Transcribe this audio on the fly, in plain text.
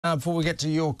Before we get to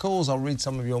your calls, I'll read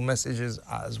some of your messages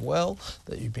as well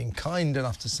that you've been kind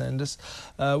enough to send us.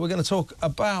 We're going to talk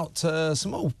about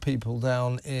some old people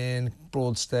down in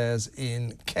Broadstairs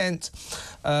in Kent.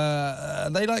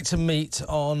 They like to meet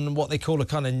on what they call a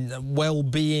kind of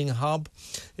well-being hub.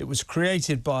 It was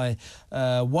created by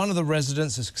one of the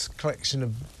residents, a collection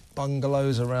of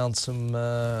bungalows around some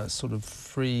sort of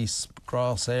free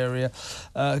grass area.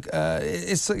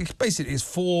 It's basically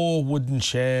 4 wooden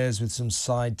chairs with some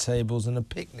side tables and a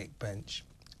picnic bench.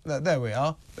 There we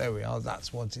are,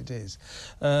 that's what it is.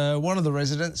 One of the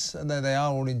residents, and there they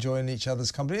are, all enjoying each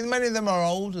other's company. Many of them are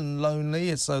old and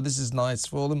lonely, so this is nice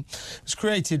for them. It was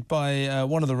created by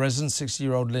one of the residents,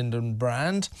 60-year-old Lyndon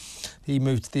Brand. He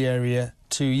moved to the area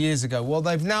 2 years ago. Well,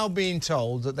 they've now been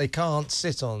told that they can't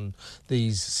sit on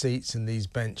these seats and these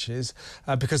benches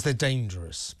because they're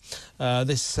dangerous.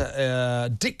 This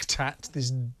diktat,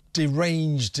 this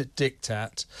deranged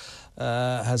diktat,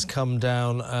 has come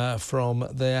down from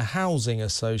their housing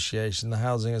association, the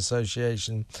housing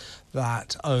association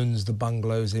that owns the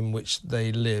bungalows in which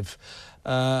they live.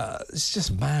 It's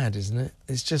just mad, isn't it?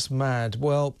 It's just mad.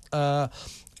 Well,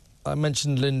 I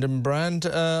mentioned Lyndon Brand.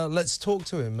 Let's talk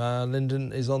to him.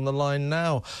 Lyndon is on the line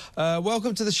now.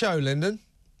 Welcome to the show, Lyndon.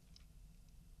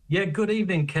 Yeah, good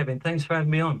evening, Kevin. Thanks for having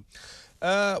me on.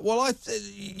 Well,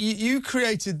 you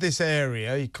created this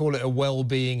area. You call it a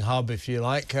well-being hub, if you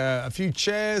like. A few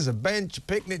chairs, a bench, a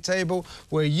picnic table,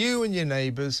 where you and your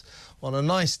neighbours, on a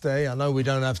nice day, I know we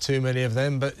don't have too many of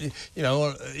them, but, you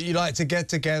know, you like to get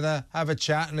together, have a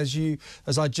chat, and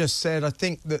as I just said, I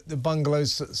think that the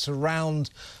bungalows that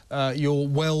surround your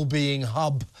well-being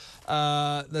hub,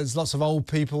 there's lots of old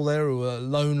people there who are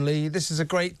lonely. This is a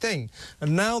great thing.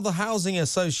 And now the housing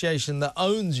association that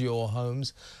owns your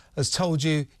homes has told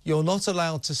you you're not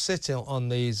allowed to sit on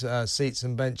these seats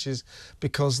and benches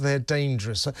because they're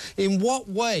dangerous. So in what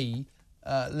way,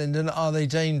 Lyndon, are they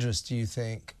dangerous, do you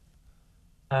think?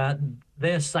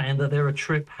 They're saying that they're a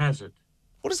trip hazard.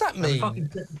 What does that mean?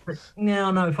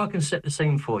 If I can set the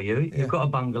scene for you, yeah. You've got a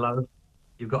bungalow,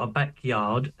 you've got a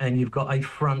backyard, and you've got a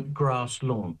front grass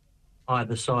lawn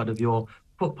either side of your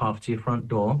footpath to your front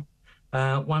door.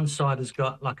 One side has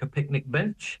got like a picnic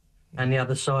bench, and the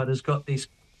other side has got these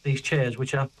chairs,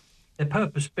 which they're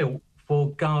purpose-built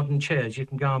for garden chairs. You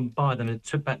can go and buy them.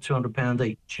 It's about £200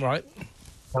 each. Right.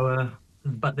 So,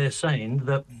 but they're saying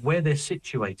that where they're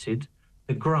situated,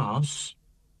 the grass,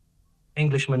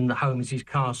 Englishman home is his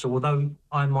castle, although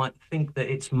I might think that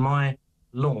it's my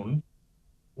lawn,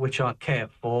 which I care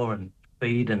for and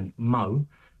feed and mow,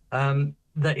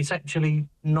 that it's actually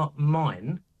not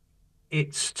mine.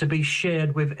 It's to be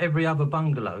shared with every other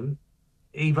bungalow,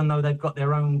 even though they've got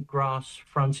their own grass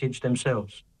frontage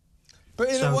themselves. But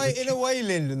in a way,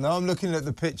 Lyndon, though, I'm looking at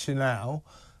the picture now,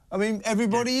 I mean,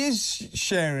 everybody is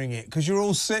sharing it because you're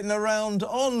all sitting around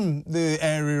on the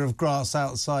area of grass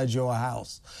outside your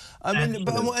house. I mean,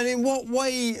 and in what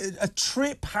way, a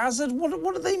trip hazard?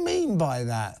 What do they mean by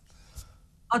that?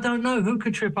 I don't know. Who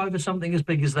could trip over something as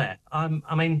big as that?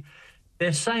 I mean,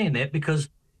 they're saying it because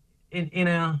in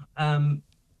our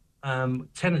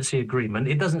tenancy agreement,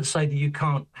 it doesn't say that you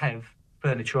can't have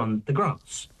furniture on the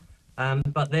grass.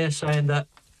 But they're saying that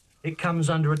it comes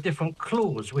under a different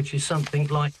clause, which is something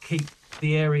like keep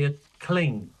the area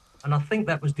clean. And I think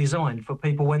that was designed for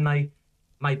people when they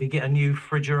maybe get a new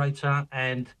refrigerator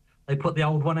and they put the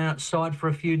old one outside for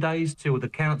a few days till the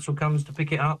council comes to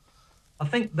pick it up. I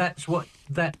think that's what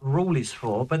that rule is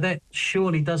for, but that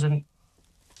surely doesn't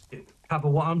cover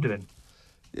what I'm doing.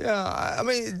 Yeah, I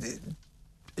mean,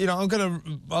 you know,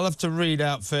 I'll have to read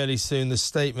out fairly soon the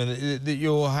statement that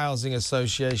your housing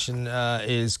association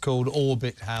is called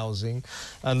Orbit Housing,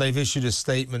 and they've issued a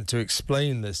statement to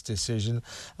explain this decision,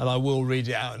 and I will read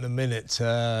it out in a minute.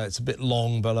 It's a bit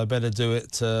long, but I better do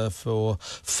it for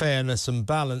fairness and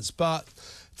balance. But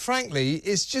frankly,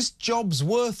 it's just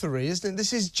jobsworthery, isn't it?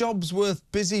 This is jobsworth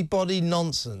busybody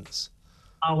nonsense.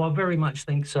 Oh, I very much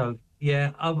think so.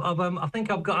 Yeah, I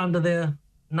think I've got under their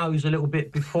nose a little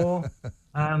bit before.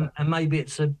 And maybe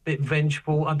it's a bit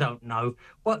vengeful. I don't know.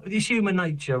 It's human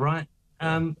nature, right?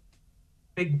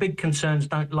 Big concerns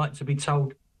don't like to be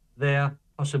told they're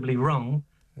possibly wrong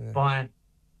by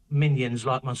minions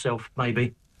like myself,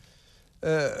 maybe.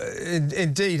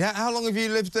 Indeed. How long have you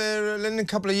lived there, Lyndon? A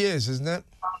couple of years, isn't it?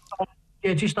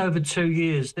 Yeah, just over 2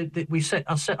 years.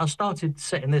 I started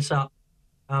setting this up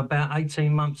about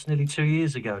 18 months, nearly 2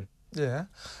 years ago. Yeah.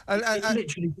 And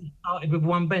literally started with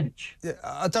one bench. Yeah,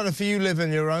 I don't know if you live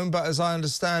on your own, but as I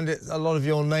understand it, a lot of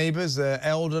your neighbours, they're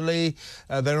elderly,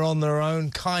 they're on their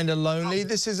own, kind of lonely.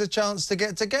 This is a chance to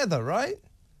get together, right?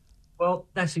 Well,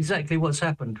 that's exactly what's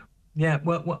happened. Yeah,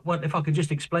 well, if I could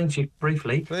just explain to you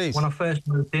briefly. Please. When I first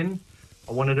moved in,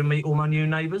 I wanted to meet all my new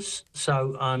neighbours,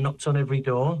 so I knocked on every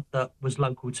door that was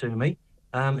local to me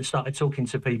and started talking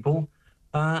to people.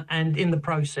 And in the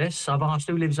process, I've asked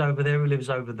who lives over there, who lives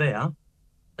over there.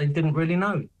 They didn't really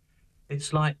know.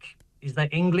 It's like, is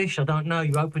that English? I don't know.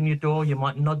 You open your door, you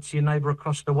might nod to your neighbour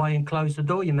across the way and close the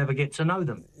door. You never get to know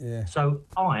them. Yeah. So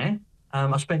I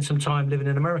spent some time living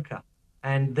in America,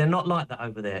 and they're not like that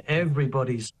over there.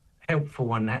 Everybody's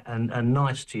helpful and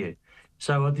nice to you.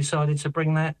 So I decided to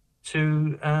bring that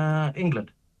to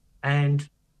England. And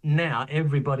now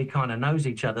everybody kind of knows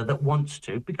each other that wants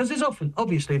to, because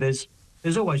obviously there's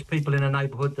always people in a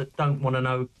neighbourhood that don't want to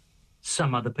know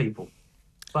some other people.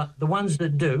 But the ones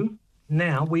that do,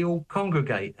 now we all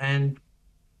congregate, and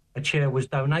a chair was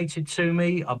donated to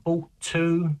me. I bought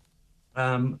two.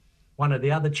 One of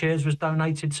the other chairs was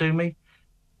donated to me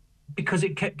because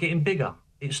it kept getting bigger.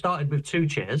 It started with 2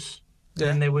 chairs,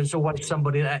 and there was always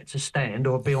somebody that had to stand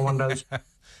or be on one of those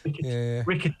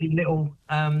rickety little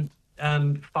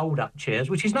fold-up chairs,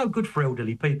 which is no good for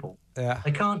elderly people. Yeah.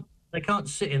 They can't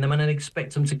sit in them and then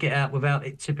expect them to get out without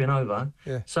it tipping over.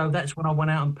 Yeah. So that's when I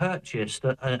went out and purchased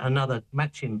another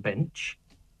matching bench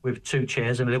with 2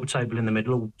 chairs and a little table in the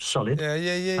middle, all solid.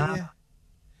 Yeah.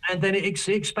 And then it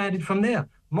expanded from there.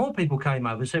 More people came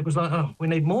over, so it was like, oh, we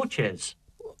need more chairs.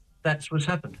 That's what's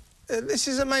happened. This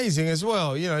is amazing as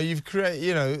well. You know, you've created,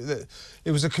 you know,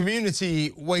 it was a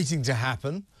community waiting to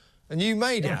happen, and you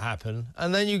made it happen,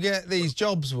 and then you get these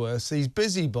jobsworths, these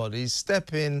busybodies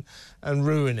step in and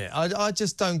ruin it. I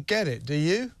just don't get it, do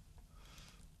you?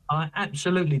 I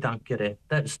absolutely don't get it.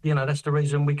 That's the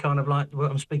reason we kind of like,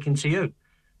 well, I'm speaking to you.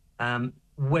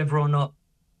 Whether or not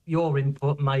your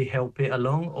input may help it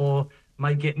along or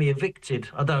may get me evicted,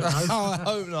 I don't know. Oh, I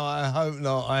hope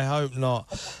not. I hope not.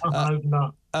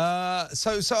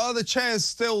 So are the chairs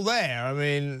still there? I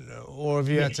mean, or have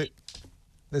you had to...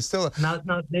 They're still there?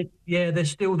 No, they're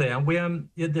still there. We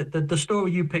the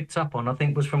story you picked up on, I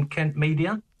think, was from Kent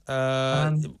Media.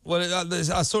 Well,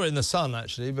 I saw it in the Sun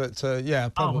actually, but yeah,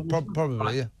 probably,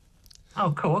 right. Yeah.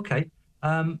 Oh, cool. Okay.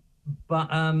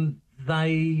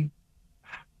 They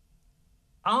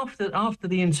after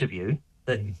the interview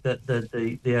that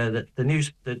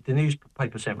the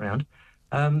newspaper sent round,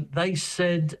 they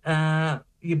said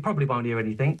you probably won't hear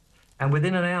anything, and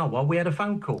within an hour we had a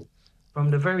phone call from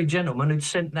the very gentleman who'd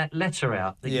sent that letter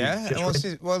out.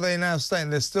 Well, they're now saying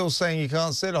they're still saying you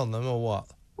can't sit on them, or what?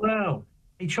 Well,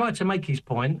 he tried to make his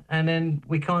point, and then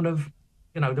we kind of,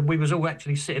 we was all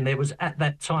actually sitting there. It was at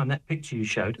that time, that picture you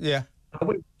showed. Yeah. We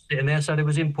were sitting there, so there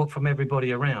was input from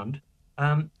everybody around.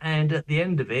 And at the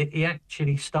end of it, he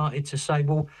actually started to say,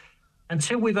 well,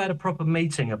 until we've had a proper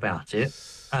meeting about it,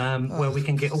 where we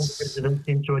can get all the residents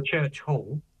into a church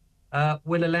hall,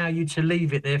 we'll allow you to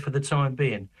leave it there for the time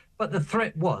being. But the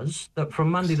threat was that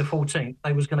from Monday the 14th,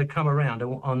 they was going to come around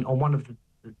on one of the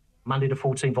Monday the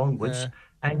 14th onwards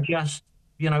and just,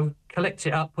 collect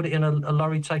it up, put it in a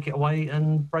lorry, take it away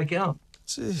and break it up.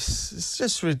 It's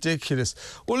just ridiculous.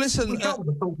 Well, listen... We told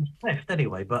the thought was left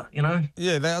anyway, but,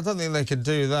 Yeah, I don't think they can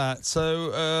do that.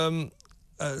 So,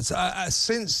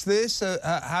 since this,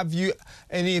 have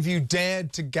any of you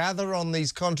dared to gather on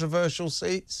these controversial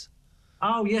seats?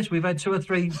 Oh, yes, we've had 2 or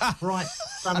 3 bright,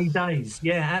 sunny days.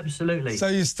 Yeah, absolutely. So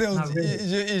you're still... No,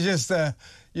 really.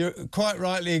 You're quite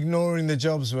rightly ignoring the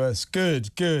jobsworths.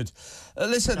 Good.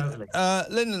 Listen, Totally.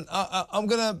 Lyndon, I'm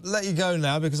going to let you go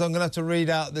now because I'm going to have to read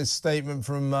out this statement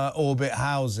from Orbit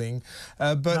Housing.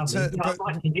 I'd like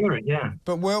to hear it, yeah.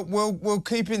 But we'll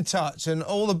keep in touch, and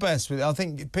all the best with it. I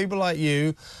think people like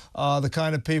you are the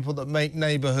kind of people that make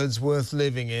neighbourhoods worth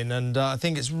living in, and I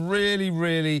think it's really,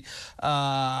 really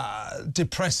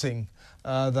depressing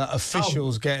that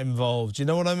officials get involved. You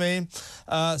know what I mean?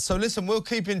 So listen, we'll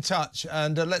keep in touch,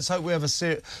 and let's hope we have a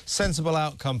sensible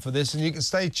outcome for this. And you can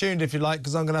stay tuned if you like,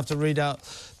 because I'm going to have to read out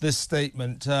this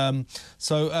statement.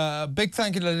 Big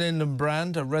thank you to Lyndon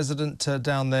Brand, a resident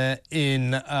down there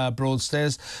in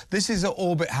Broadstairs. This is at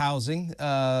Orbit Housing,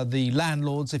 the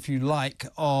landlords, if you like,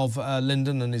 of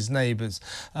Lyndon and his neighbours.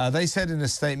 They said in a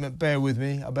statement, bear with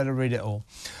me, I better read it all.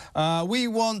 We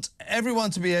want everyone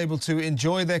to be able to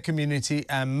enjoy their community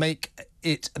and make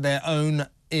it their own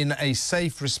in a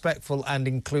safe, respectful and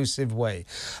inclusive way.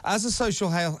 As a social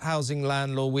housing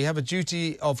landlord, we have a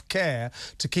duty of care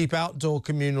to keep outdoor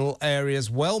communal areas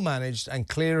well managed and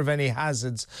clear of any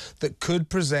hazards that could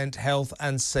present health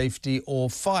and safety or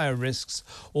fire risks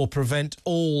or prevent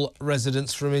all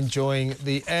residents from enjoying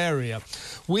the area.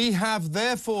 We have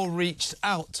therefore reached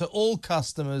out to all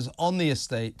customers on the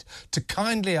estate to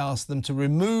kindly ask them to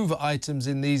remove items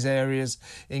in these areas,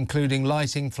 including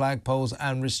lighting, flagpoles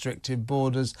and restrictive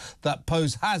borders that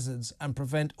pose hazards and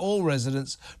prevent all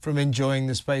residents from enjoying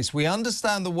the space. We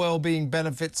understand the well-being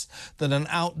benefits that an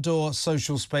outdoor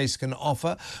social space can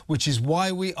offer, which is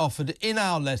why we offered in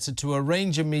our letter to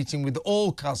arrange a meeting with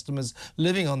all customers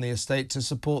living on the estate to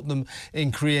support them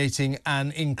in creating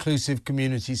an inclusive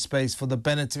community space for the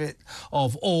benefit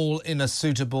of all in a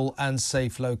suitable and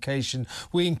safe location.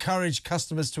 We encourage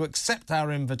customers to accept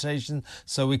our invitation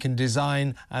so we can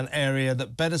design an area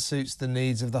that better suits the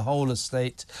needs of the whole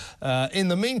estate. In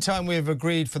the meantime, we have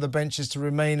agreed for the benches to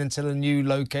remain until a new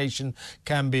location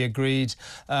can be agreed.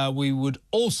 We would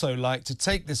also like to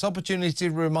take this opportunity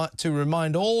to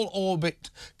remind all Orbit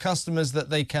customers that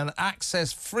they can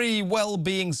access free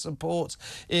wellbeing support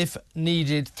if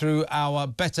needed through our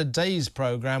Better Days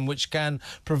programme, which can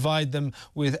provide them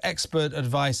with expert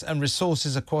advice and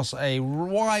resources across a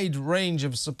wide range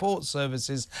of support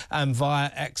services and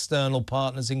via external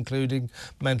partners, including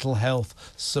mental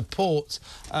health support.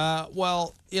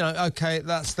 Well, you know, OK,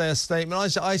 that's their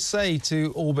statement. I say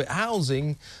to Orbit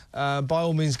Housing, by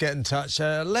all means get in touch.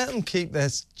 Let them keep their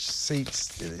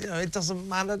seats. You know, it doesn't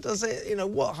matter, does it? You know,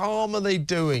 what harm are they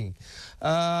doing?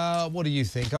 What do you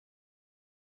think?